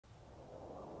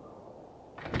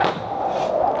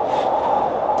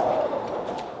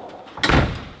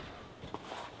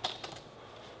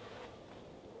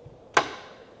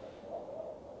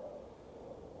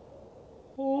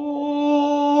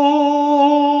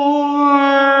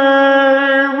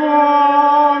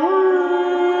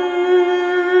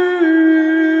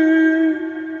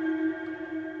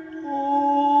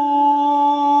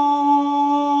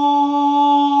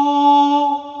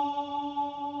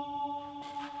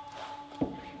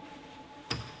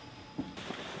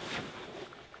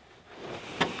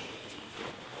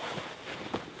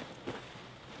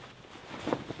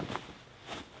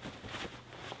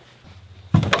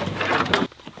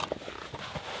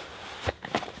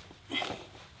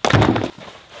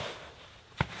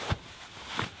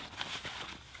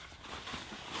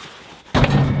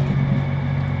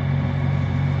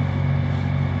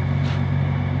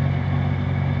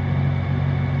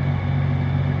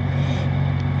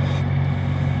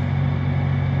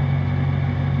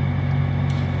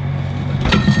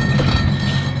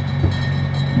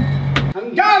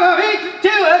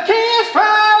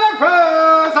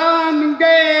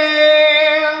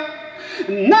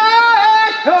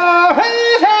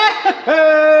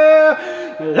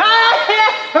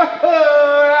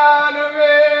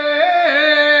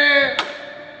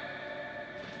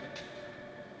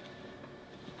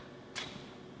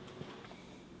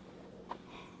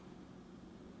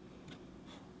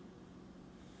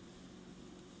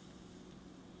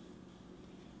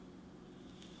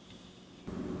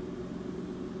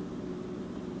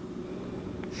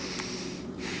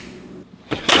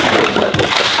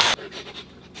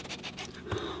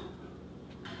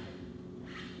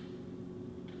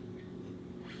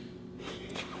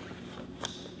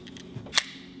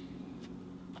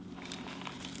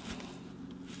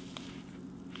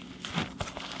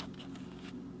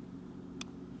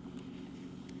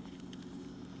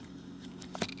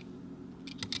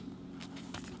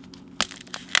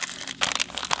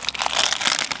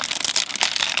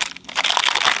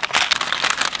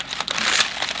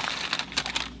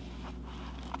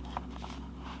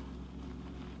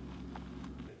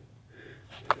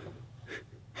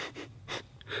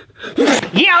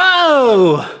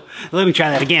Yo! Let me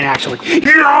try that again, actually.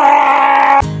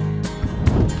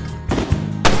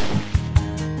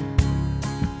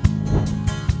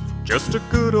 Just a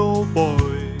good old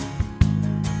boy,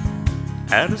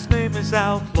 and his name is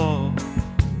Outlaw.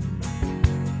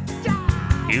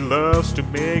 He loves to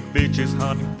make bitches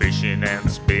hunting, fishing,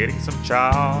 and spitting some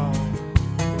chow.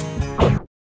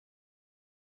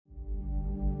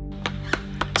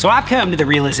 So I've come to the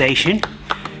realization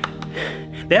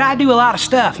that I do a lot of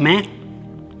stuff, man.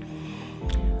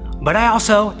 But I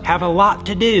also have a lot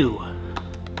to do.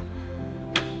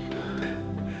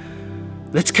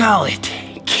 Let's call it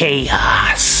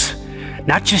chaos.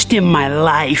 Not just in my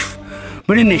life,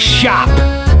 but in the shop. My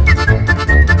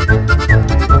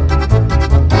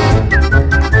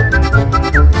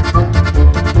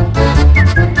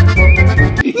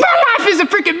life is a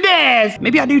freaking mess.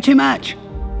 Maybe I do too much,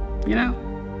 you know?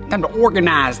 Time to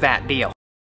organize that deal.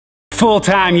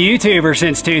 Full-time YouTuber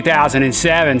since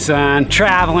 2007, son.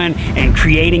 Traveling and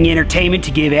creating entertainment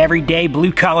to give everyday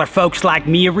blue-collar folks like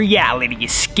me a reality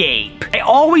escape. I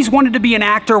always wanted to be an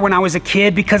actor when I was a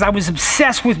kid because I was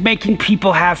obsessed with making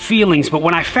people have feelings, but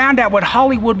when I found out what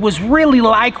Hollywood was really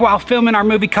like while filming our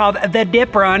movie called The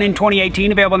Dip Run in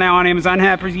 2018, available now on Amazon,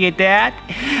 I appreciate that,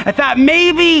 I thought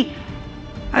maybe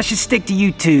I should stick to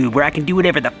YouTube where I can do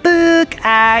whatever the fuck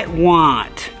I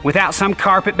want without some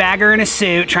carpetbagger in a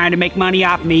suit trying to make money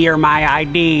off me or my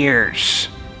ideas.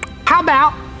 How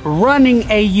about running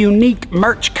a unique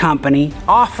merch company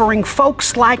offering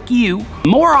folks like you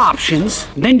more options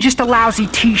than just a lousy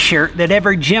t-shirt that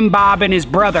every Jim Bob and his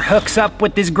brother hooks up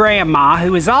with his grandma,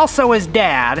 who is also his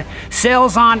dad,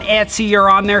 sells on Etsy or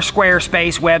on their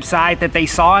Squarespace website that they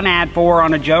saw an ad for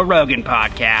on a Joe Rogan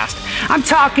podcast. I'm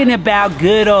talking about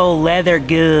good old leather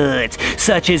goods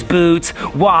such as boots,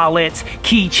 wallets,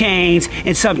 keychains,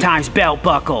 and sometimes belt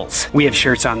buckles. We have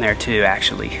shirts on there too,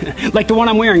 actually, like the one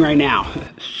I'm wearing right now.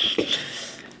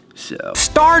 So,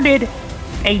 started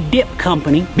a dip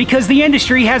company because the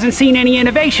industry hasn't seen any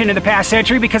innovation in the past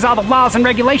century because all the laws and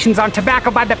regulations on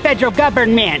tobacco by the federal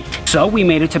government. So we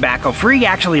made it tobacco-free,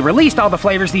 actually released all the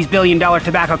flavors these billion-dollar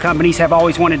tobacco companies have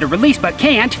always wanted to release but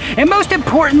can't, and most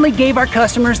importantly gave our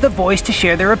customers the voice to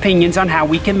share their opinions on how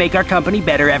we can make our company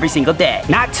better every single day.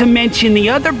 Not to mention the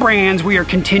other brands we are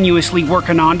continuously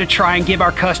working on to try and give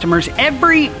our customers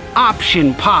every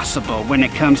option possible when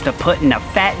it comes to putting a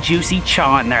fat, juicy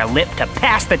chaw in their lip to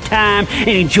pass the time and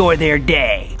enjoy their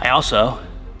day. I also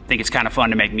think it's kind of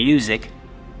fun to make music.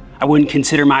 I wouldn't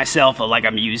consider myself like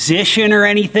a musician or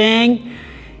anything,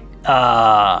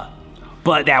 but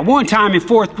that one time in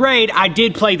 4th grade, I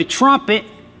did play the trumpet.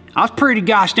 I was pretty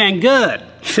gosh dang good.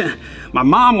 My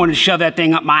mom wanted to shove that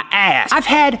thing up my ass. I've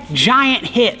had giant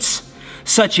hits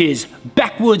such as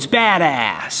Backwoods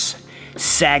Badass,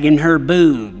 Sagging Her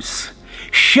Boobs,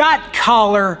 Shot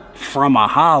Caller from a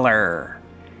Holler,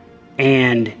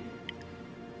 and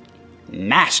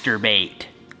Masturbate.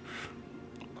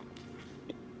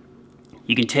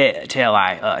 You can tell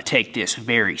I take this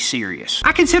very serious.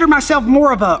 I consider myself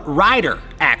more of a writer,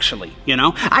 actually, you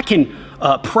know? I can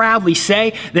proudly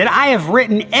say that I have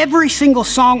written every single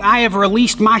song I have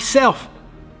released myself,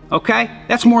 okay?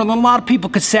 That's more than a lot of people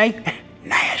could say.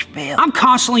 Nashville. I'm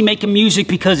constantly making music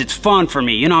because it's fun for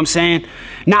me, you know what I'm saying?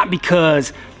 Not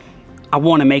because I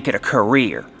want to make it a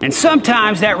career. And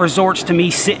sometimes that resorts to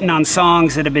me sitting on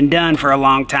songs that have been done for a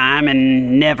long time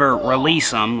and never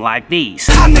release them, like these.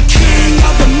 I'm the king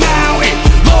of the mountain,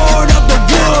 lord of the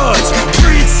woods,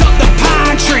 prince of the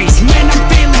pine trees, man, I'm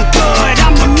feeling good.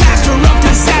 I'm the master of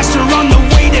disaster on the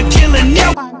way to killing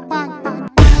you.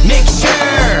 Make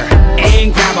sure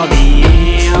and grab all the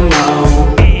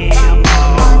ammo.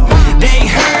 They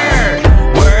heard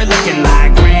we're looking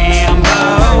like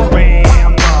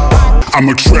I'm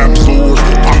a trap lord,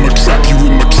 I'ma trap you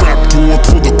in my trap door.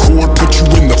 Pull the cord, put you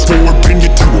in the Ford, pin you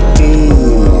to a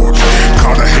board.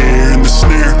 Caught a hair in the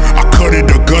snare, I cut it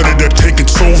or gutted it, take it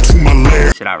soul to my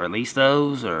lair. Should I release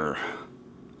those or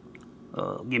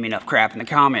give me enough crap in the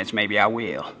comments? Maybe I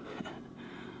will.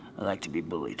 I like to be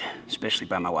bullied, especially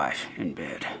by my wife in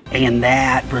bed. And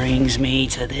that brings me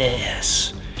to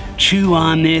this. Chew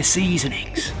on this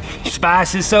seasonings.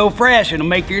 Spice is so fresh, it'll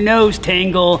make your nose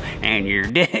tingle and your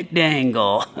dick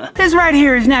dangle. This right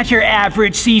here is not your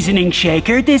average seasoning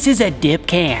shaker. This is a dip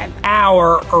can.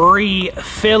 Our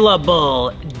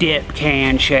refillable dip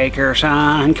can shaker,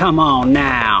 son. Come on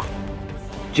now.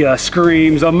 Just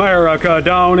screams America,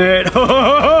 don't it?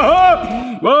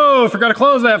 Whoa, forgot to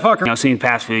close that fucker. I've seen the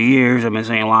past few years, I've been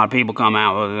seeing a lot of people come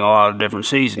out with a lot of different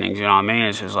seasonings, you know what I mean?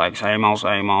 It's just like same old,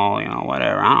 you know,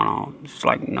 whatever, I don't know. It's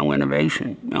like no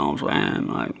innovation, you know what I'm saying?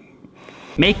 Like,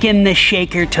 Making the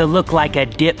shaker to look like a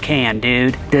dip can,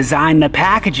 dude. Design the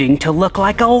packaging to look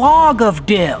like a log of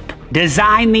dip.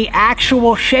 Design the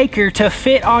actual shaker to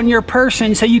fit on your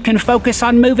person so you can focus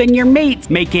on moving your meat.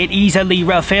 Make it easily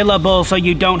refillable so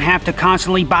you don't have to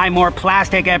constantly buy more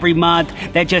plastic every month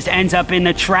that just ends up in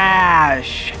the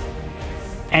trash.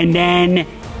 And then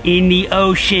in the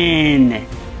ocean.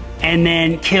 And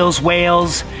then kills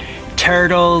whales,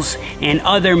 turtles, and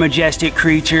other majestic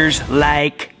creatures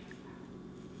like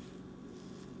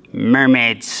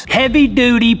mermaids.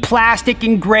 Heavy-duty plastic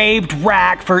engraved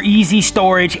rack for easy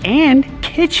storage and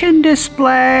kitchen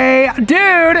display. Dude,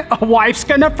 a wife's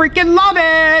gonna freaking love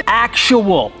it.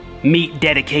 Actual meat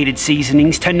dedicated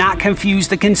seasonings to not confuse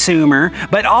the consumer,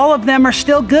 but all of them are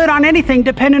still good on anything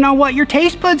depending on what your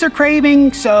taste buds are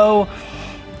craving. So,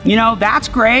 you know, that's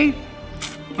great.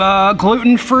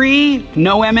 Gluten-free,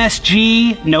 no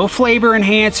MSG, no flavor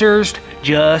enhancers,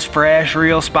 just fresh,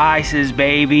 real spices,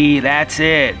 baby. That's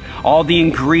it. All the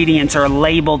ingredients are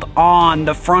labeled on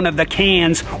the front of the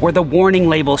cans where the warning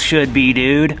label should be,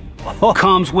 dude.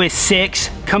 Comes with 6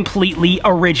 completely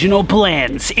original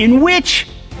blends, in which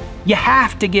you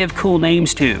have to give cool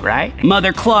names to, right?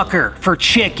 Mother Clucker for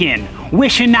chicken,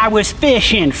 Wishing I Was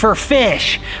Fishing for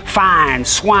fish, Fine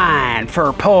Swine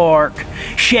for pork,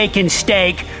 Shakin'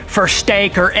 Steak for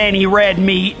steak or any red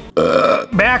meat,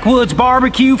 Backwoods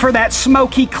Barbecue for that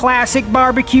smoky classic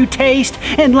barbecue taste,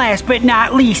 and last but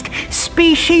not least,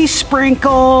 Species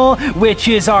Sprinkle, which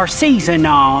is our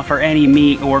seasonal for any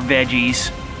meat or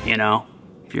veggies, you know,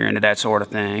 if you're into that sort of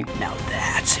thing. Now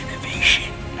that's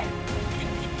innovation.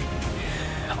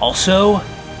 Also,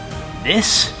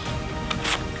 this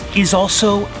is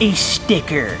also a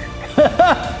sticker.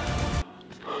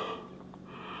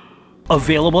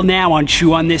 Available now on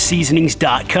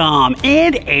ChewOnThisSeasonings.com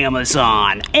and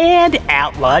Amazon and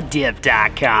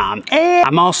OutlawDip.com. And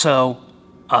I'm also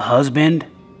a husband,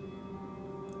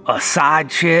 a side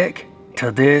chick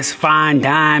to this fine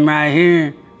dime right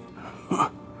here,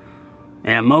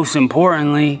 and most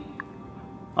importantly,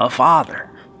 a father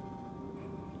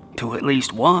to at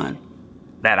least one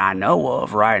that I know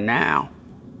of right now.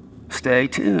 Stay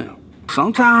tuned.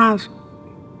 Sometimes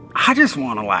I just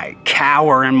want to like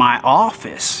cower in my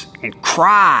office and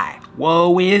cry,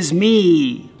 woe is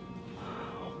me.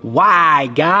 Why,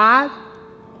 God?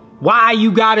 Why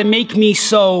you gotta make me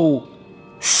so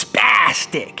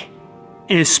spastic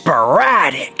and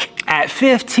sporadic? At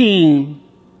 15,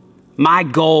 my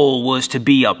goal was to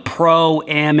be a pro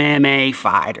MMA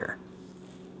fighter.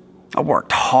 I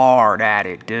worked hard at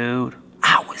it, dude.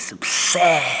 I was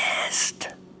obsessed.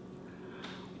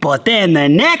 But then the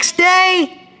next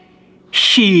day,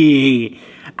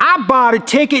 I bought a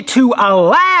ticket to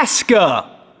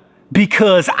Alaska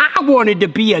because I wanted to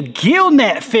be a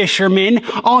gillnet fisherman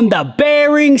on the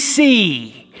Bering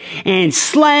Sea and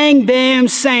slang them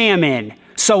salmon.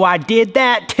 So I did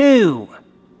that too.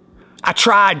 I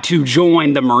tried to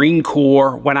join the Marine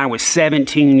Corps when I was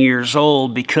 17 years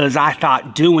old because I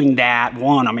thought doing that,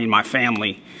 I mean, my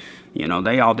family, you know,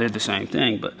 they all did the same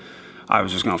thing, but I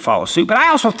was just gonna follow suit. But I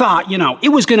also thought, you know, it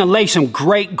was gonna lay some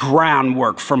great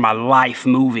groundwork for my life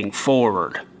moving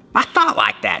forward. I thought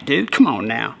like that, dude, come on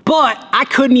now. But I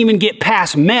couldn't even get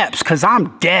past MEPS because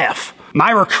I'm deaf.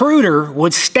 My recruiter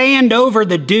would stand over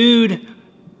the dude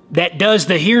that does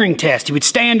the hearing test. He would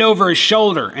stand over his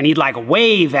shoulder and he'd like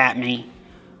wave at me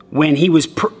when he was,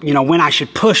 you know, when I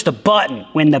should push the button,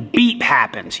 when the beep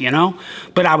happens, you know?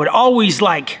 But I would always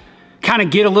like kind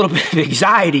of get a little bit of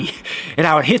anxiety and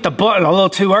I would hit the button a little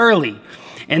too early.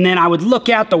 And then I would look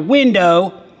out the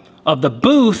window of the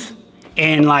booth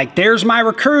and like, there's my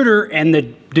recruiter and the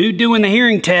dude doing the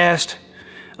hearing test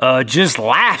just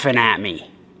laughing at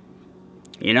me,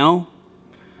 you know?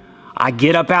 I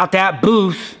get up out that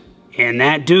booth and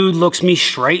that dude looks me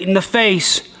straight in the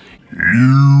face.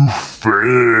 You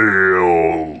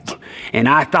failed. And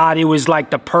I thought it was like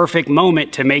the perfect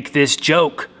moment to make this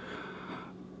joke.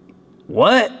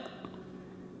 What?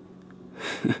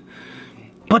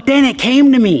 But then it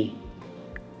came to me.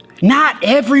 Not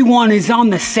everyone is on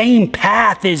the same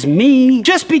path as me.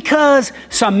 Just because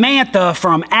Samantha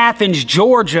from Athens,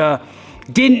 Georgia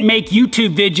didn't make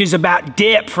YouTube videos about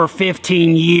dip for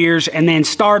 15 years and then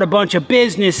start a bunch of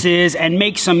businesses and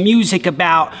make some music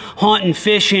about hunting,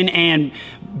 fishing, and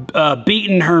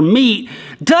beating her meat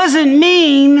doesn't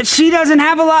mean that she doesn't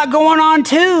have a lot going on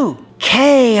too.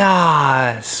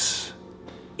 Chaos.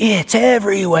 It's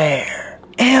everywhere.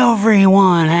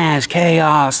 Everyone has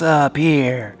chaos up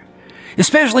here.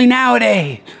 Especially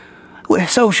nowadays with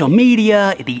social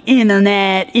media, the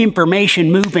internet,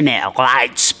 information moving at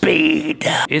light speed.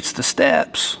 It's the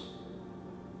steps.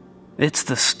 It's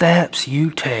the steps you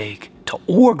take to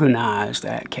organize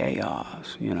that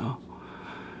chaos, you know,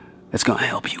 that's gonna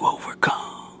help you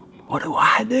overcome. What do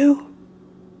I do?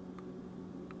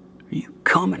 Are you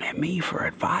coming at me for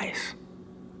advice?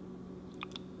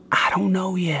 I don't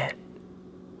know yet.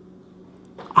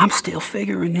 I'm still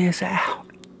figuring this out.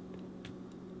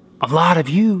 A lot of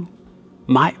you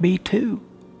might be too.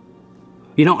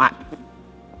 You know, I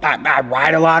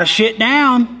write a lot of shit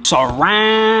down.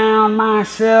 Surround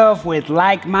myself with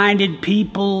like-minded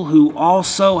people who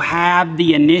also have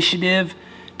the initiative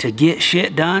to get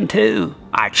shit done too.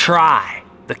 I try,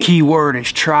 the key word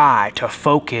is try, to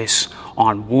focus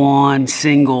on one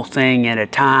single thing at a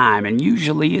time. And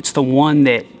usually it's the one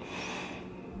that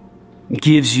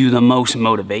gives you the most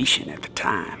motivation at the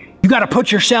time. You gotta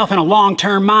put yourself in a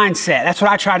long-term mindset. That's what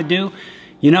I try to do.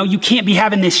 You know, you can't be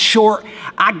having this short,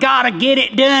 I gotta get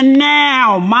it done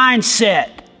now mindset.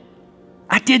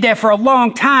 I did that for a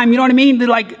long time, you know what I mean?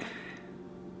 Like,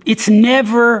 it's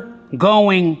never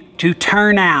going to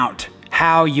turn out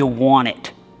how you want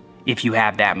it if you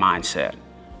have that mindset.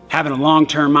 Having a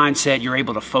long-term mindset, you're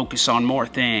able to focus on more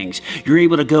things. You're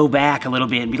able to go back a little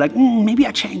bit and be like, maybe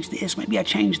I changed this, maybe I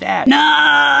changed that.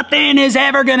 Nothing is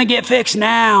ever gonna get fixed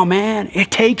now, man. It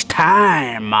takes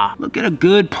time. Look at a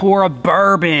good pour of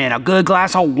bourbon, a good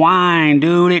glass of wine,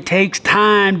 dude. It takes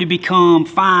time to become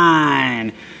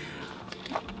fine.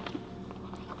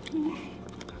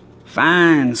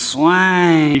 Fine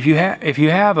swine. If you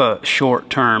have a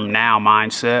short-term now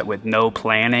mindset with no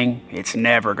planning, it's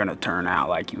never gonna turn out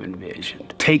like you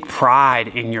envisioned. Take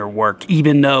pride in your work,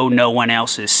 even though no one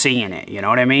else is seeing it, you know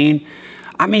what I mean?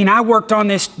 I worked on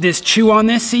this chew on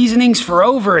this seasonings for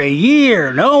over a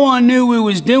year. No one knew we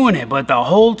was doing it, but the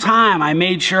whole time I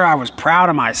made sure I was proud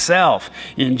of myself.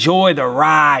 Enjoy the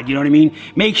ride, you know what I mean?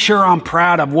 Make sure I'm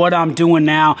proud of what I'm doing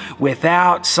now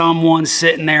without someone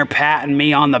sitting there patting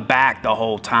me on the back the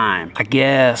whole time. I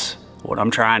guess what I'm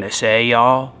trying to say,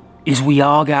 y'all, is we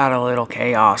all got a little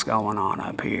chaos going on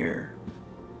up here.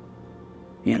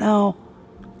 You know,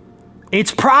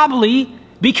 it's probably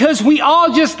because we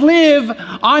all just live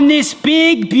on this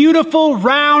big, beautiful,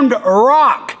 round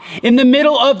rock in the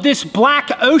middle of this black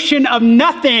ocean of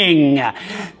nothing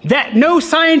that no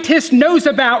scientist knows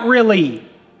about, really.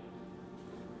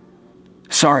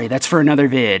 Sorry, that's for another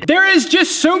vid. There is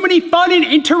just so many fun and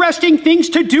interesting things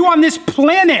to do on this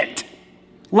planet,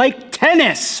 like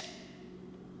tennis.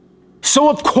 So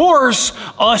of course,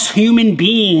 us human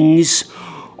beings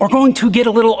are going to get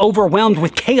a little overwhelmed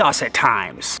with chaos at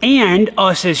times. And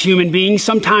us as human beings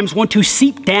sometimes want to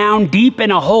seep down deep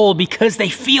in a hole because they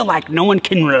feel like no one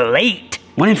can relate.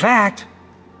 When in fact,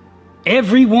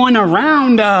 everyone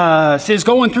around us is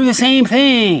going through the same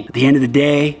thing. At the end of the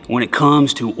day, when it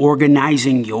comes to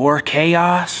organizing your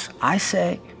chaos, I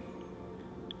say,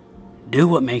 do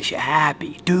what makes you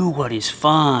happy. Do what is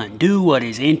fun. Do what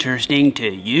is interesting to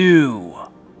you.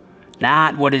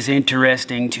 Not what is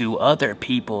interesting to other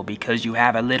people because you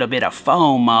have a little bit of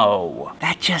FOMO.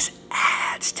 That just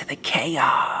adds to the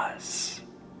chaos.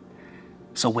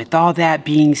 So with all that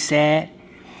being said,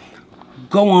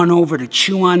 go on over to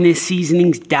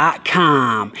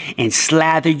chewonThisSeasonings.com and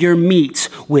slather your meats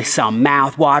with some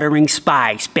mouth-watering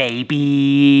spice,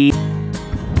 baby.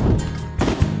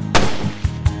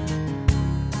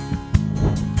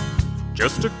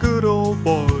 Just a good old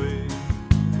boy,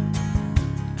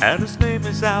 and his name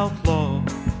is Outlaw.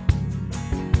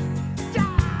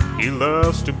 He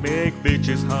loves to make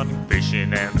bitches hunting,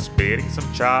 fishing, and spitting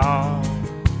some chow.